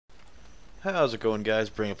How's it going, guys?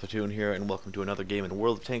 Bring a Platoon here, and welcome to another game in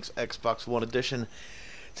World of Tanks Xbox One Edition.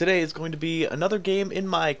 Today is going to be another game in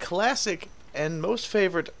my classic and most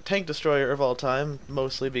favorite tank destroyer of all time,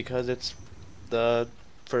 mostly because it's the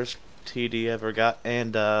first TD I ever got,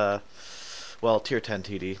 and, well, Tier 10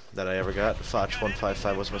 TD that I ever got. Foch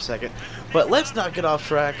 155 was my second. But let's not get off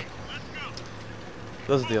track.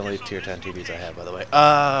 Those are the only Tier 10 TDs I have, by the way.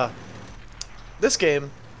 This game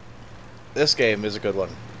is a good one.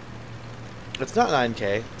 It's not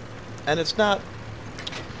 9K, and it's not,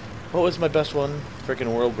 what was my best one,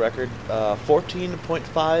 freaking world record,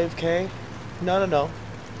 14.5K? No.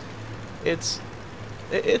 It's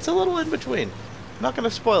a little in between. I'm not going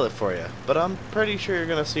to spoil it for you, but I'm pretty sure you're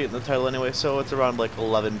going to see it in the title anyway, so it's around like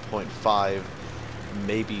 11.5,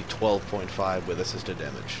 maybe 12.5 with assisted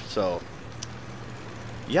damage. So,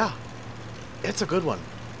 yeah, it's a good one.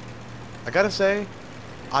 I gotta say,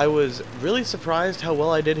 I was really surprised how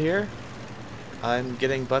well I did here. I'm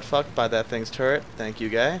getting butt-fucked by that thing's turret. Thank you,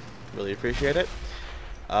 guy. Really appreciate it.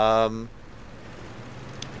 I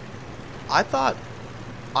thought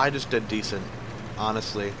I just did decent,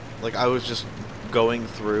 honestly. Like, I was just going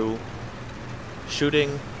through,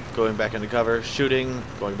 shooting, going back into cover, shooting,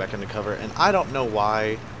 going back into cover, and I don't know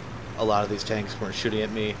why a lot of these tanks weren't shooting at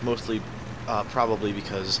me. Mostly, probably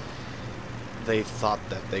because they thought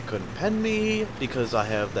that they couldn't pen me, because I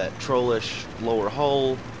have that trollish lower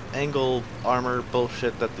hull angle armor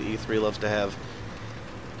bullshit that the E3 loves to have.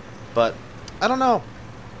 But I don't know.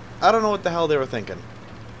 I don't know what the hell they were thinking.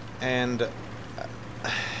 And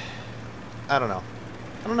I don't know.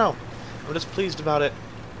 I'm just pleased about it,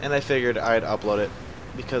 and I figured I'd upload it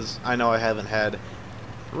because I know I haven't had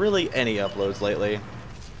really any uploads lately.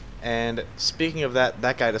 And speaking of that,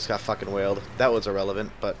 that guy just got fucking whaled. That was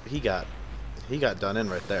irrelevant, but he got done in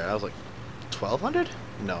right there. I was like, 1200?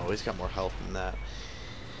 No, he's got more health than that.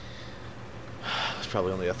 It's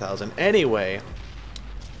probably only 1,000. Anyway,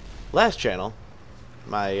 last channel,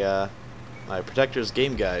 my Protector's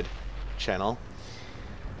Game Guide channel,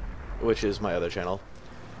 which is my other channel,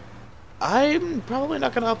 I'm probably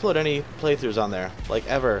not going to upload any playthroughs on there, like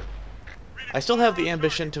ever. I still have the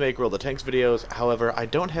ambition to make World of Tanks videos, however, I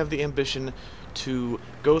don't have the ambition to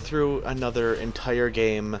go through another entire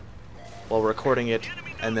game while recording it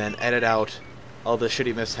and then edit out all the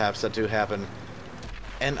shitty mishaps that do happen.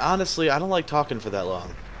 And honestly, I don't like talking for that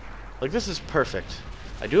long. Like, this is perfect.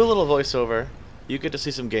 I do a little voiceover, you get to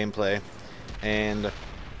see some gameplay, and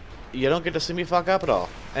you don't get to see me fuck up at all.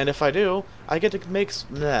 And if I do, I get to make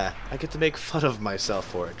fun of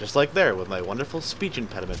myself for it, just like there with my wonderful speech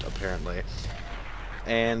impediment, apparently.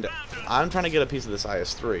 And I'm trying to get a piece of this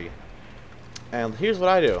IS-3. And here's what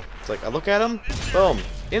I do. It's like, I look at him, boom,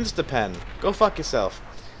 insta-pen, go fuck yourself.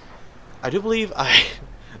 I do believe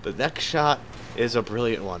the next shot is a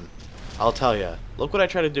brilliant one. I'll tell ya. Look what I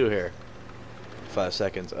try to do here. 5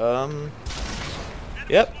 seconds.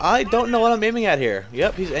 Yep, I don't know what I'm aiming at here.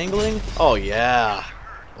 Yep, he's angling. Oh, yeah.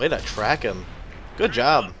 Way to track him. Good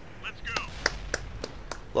job.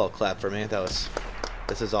 Little clap for me. This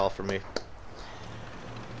is all for me.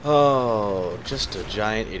 Oh, just a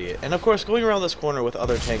giant idiot. And of course, going around this corner with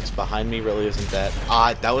other tanks behind me really isn't that.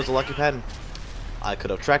 That was a lucky pen. I could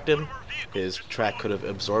have tracked him. His track could have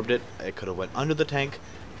absorbed it. It could have went under the tank.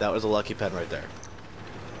 That was a lucky pen right there.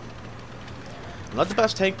 I'm not the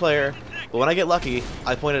best tank player, but when I get lucky,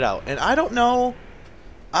 I point it out. And I don't know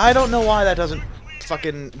why that doesn't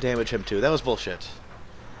fucking damage him too. That was bullshit.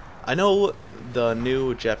 I know the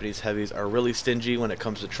new Japanese heavies are really stingy when it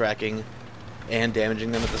comes to tracking and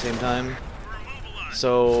damaging them at the same time.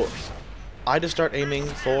 So I just start aiming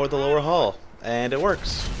for the lower hull, and it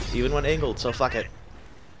works, even when angled, so fuck it.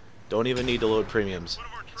 Don't even need to load premiums.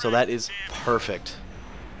 So that is perfect.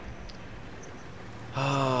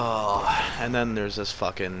 Oh, and then there's this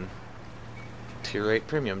fucking Tier 8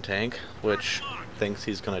 premium tank, which thinks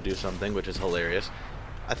he's gonna do something, which is hilarious.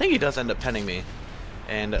 I think he does end up penning me.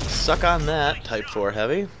 And suck on that, Type 4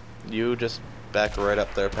 heavy. You just back right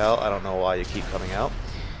up there, pal. I don't know why you keep coming out.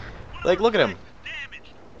 Like, look at him.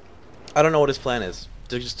 I don't know what his plan is.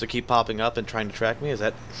 Just to keep popping up and trying to track me? Is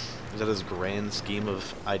that his grand scheme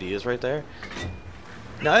of ideas right there?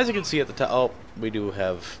 Now, as you can see at the top, oh, we do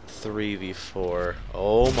have 3v4.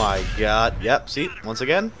 Oh my god. Yep, see, once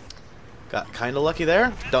again, got kind of lucky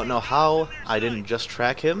there. Don't know how I didn't just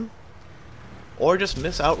track him, or just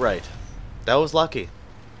miss outright. That was lucky.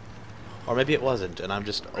 Or maybe it wasn't, and I'm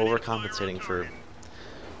just overcompensating for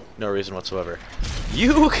no reason whatsoever.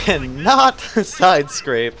 You cannot side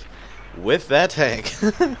scrape with that tank.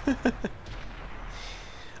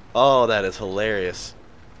 Oh, that is hilarious.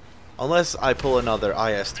 Unless I pull another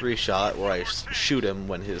IS-3 shot where I shoot him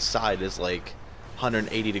when his side is like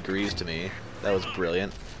 180 degrees to me. That was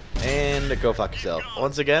brilliant. And go fuck yourself.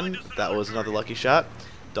 Once again, that was another lucky shot.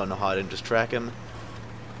 Don't know how I didn't just track him.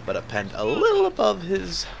 But it penned a little above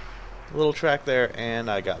his little track there, and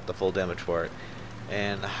I got the full damage for it.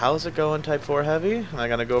 And how's it going, Type 4 Heavy? Am I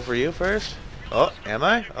gonna go for you first? Oh, am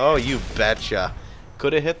I? Oh, you betcha.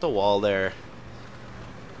 Could have hit the wall there.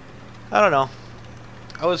 I don't know.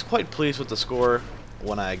 I was quite pleased with the score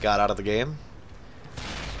when I got out of the game.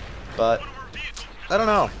 But, I don't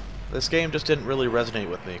know. This game just didn't really resonate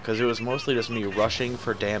with me, because it was mostly just me rushing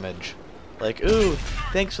for damage. Like, ooh,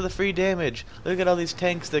 thanks for the free damage. Look at all these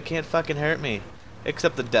tanks that can't fucking hurt me.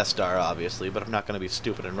 Except the Death Star, obviously, but I'm not going to be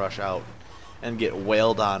stupid and rush out and get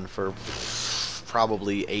wailed on for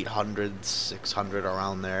probably 800, 600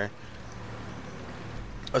 around there.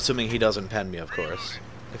 Assuming he doesn't pen me, of course.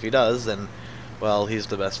 If he does, then, well, he's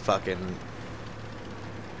the best fucking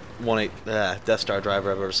Death Star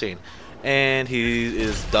driver I've ever seen. And he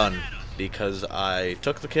is done, because I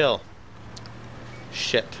took the kill.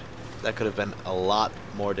 Shit. That could have been a lot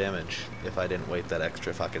more damage if I didn't wait that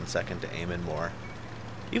extra fucking second to aim in more.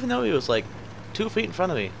 Even though he was like 2 feet in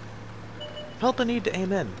front of me. Felt the need to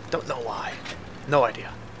aim in. Don't know why. No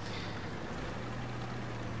idea.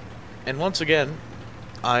 And once again,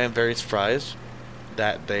 I am very surprised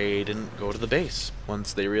that they didn't go to the base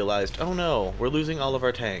once they realized, oh no, we're losing all of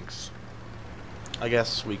our tanks. I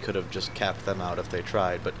guess we could have just capped them out if they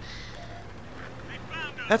tried, but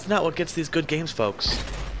that's not what gets these good games, folks.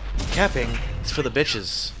 Capping is for the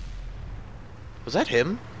bitches. Was that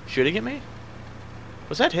him shooting at me?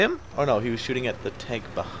 Was that him? Oh no, he was shooting at the tank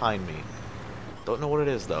behind me. Don't know what it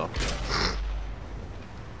is though.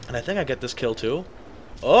 And I think I get this kill too.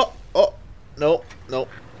 Oh, oh, no, no,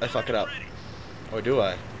 I fuck it up. Or do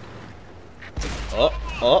I? Oh,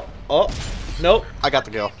 oh, oh, nope, I got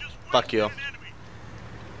the kill. Fuck you.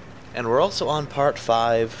 And we're also on part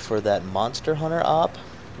 5 for that Monster Hunter op,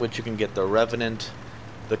 which you can get the Revenant,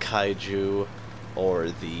 the Kaiju, or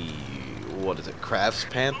the, what is it, Crafts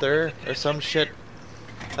Panther, or some shit?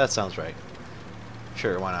 That sounds right.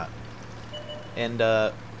 Sure, why not? And,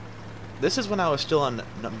 this is when I was still on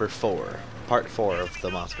number 4, part 4 of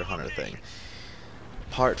the Monster Hunter thing.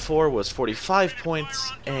 Part 4 was 45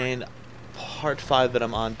 points, and part 5 that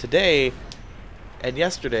I'm on today, and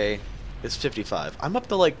yesterday, is 55. I'm up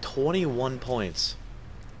to like 21 points.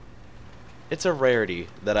 It's a rarity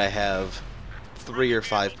that I have 3 or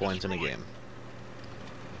 5 points in a game.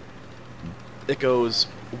 It goes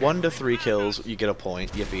 1 to 3 kills, you get a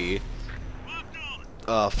point, yippee.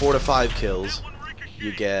 4 to 5 kills,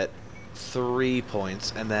 you get 3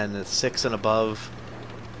 points, and then 6 and above,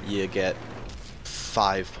 you get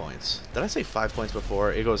 5 points. Did I say 5 points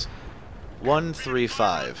before? It goes 1, 3,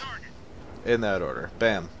 5. In that order.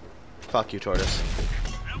 Bam. Fuck you, Tortoise.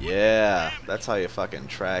 Yeah, that's how you fucking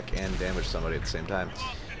track and damage somebody at the same time.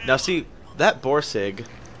 Now see, that Borsig,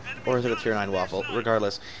 or is it a tier 9 waffle?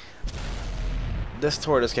 Regardless, this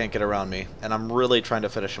Tortoise can't get around me, and I'm really trying to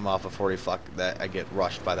finish him off before I get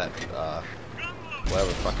rushed by that,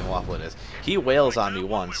 whatever fucking waffle it is. He wails on me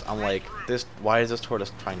once. I'm like, why is this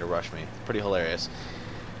Tortoise trying to rush me? Pretty hilarious.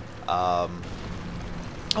 Oh,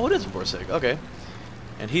 it is a Borsig, okay.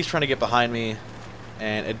 And he's trying to get behind me,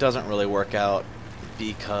 and it doesn't really work out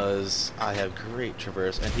because I have great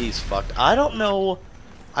traverse, and he's fucked. I don't know.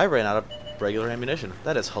 I ran out of regular ammunition.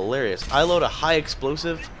 That is hilarious. I load a high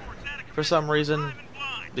explosive for some reason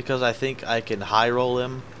because I think I can high roll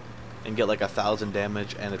him and get like 1,000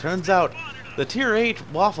 damage, and it turns out the tier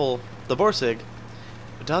 8 waffle, the Borsig,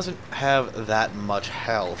 doesn't have that much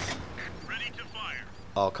health.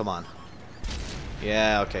 Oh, come on.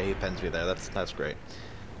 Yeah, okay, he pens me there. That's great.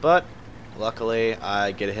 But luckily,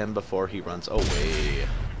 I get him before he runs away.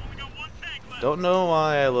 Don't know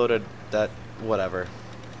why I loaded that, whatever.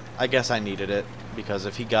 I guess I needed it, because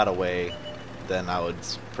if he got away, then I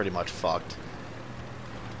was pretty much fucked.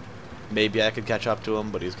 Maybe I could catch up to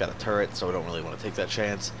him, but he's got a turret, so I don't really want to take that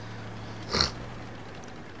chance.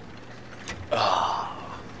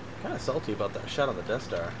 Kind of salty about that shot on the Death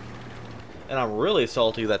Star. And I'm really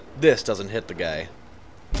salty that this doesn't hit the guy.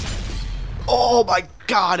 Oh my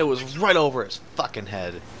god, it was right over his fucking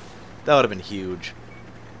head. That would have been huge.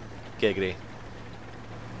 Giggity.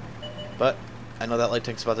 But I know that light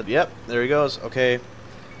tank's about to... Yep, there he goes. Okay.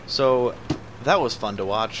 So, that was fun to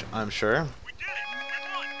watch, I'm sure.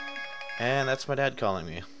 And that's my dad calling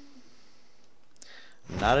me.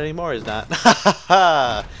 Not anymore, he's not.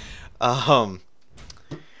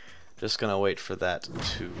 Just gonna wait for that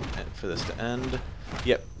for this to end.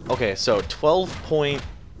 Yep. Okay, so 12 point...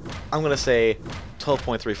 I'm gonna say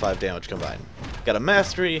 12.35 damage combined. Got a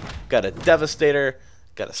Mastery, got a Devastator,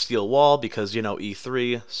 got a Steel Wall because, you know,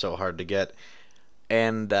 E3, so hard to get,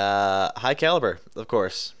 and High Caliber, of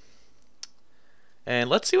course. And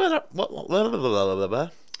let's see let's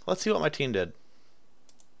see what my team did.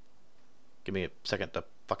 Give me a second to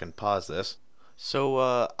fucking pause this.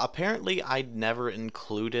 So, apparently I never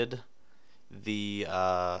included the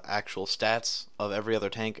actual stats of every other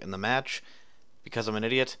tank in the match because I'm an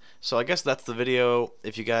idiot. So I guess that's the video.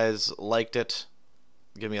 If you guys liked it,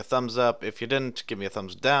 give me a thumbs up. If you didn't, give me a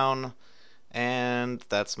thumbs down. And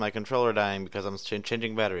that's my controller dying because I'm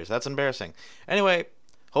changing batteries. That's embarrassing. Anyway,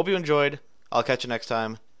 hope you enjoyed. I'll catch you next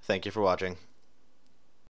time. Thank you for watching.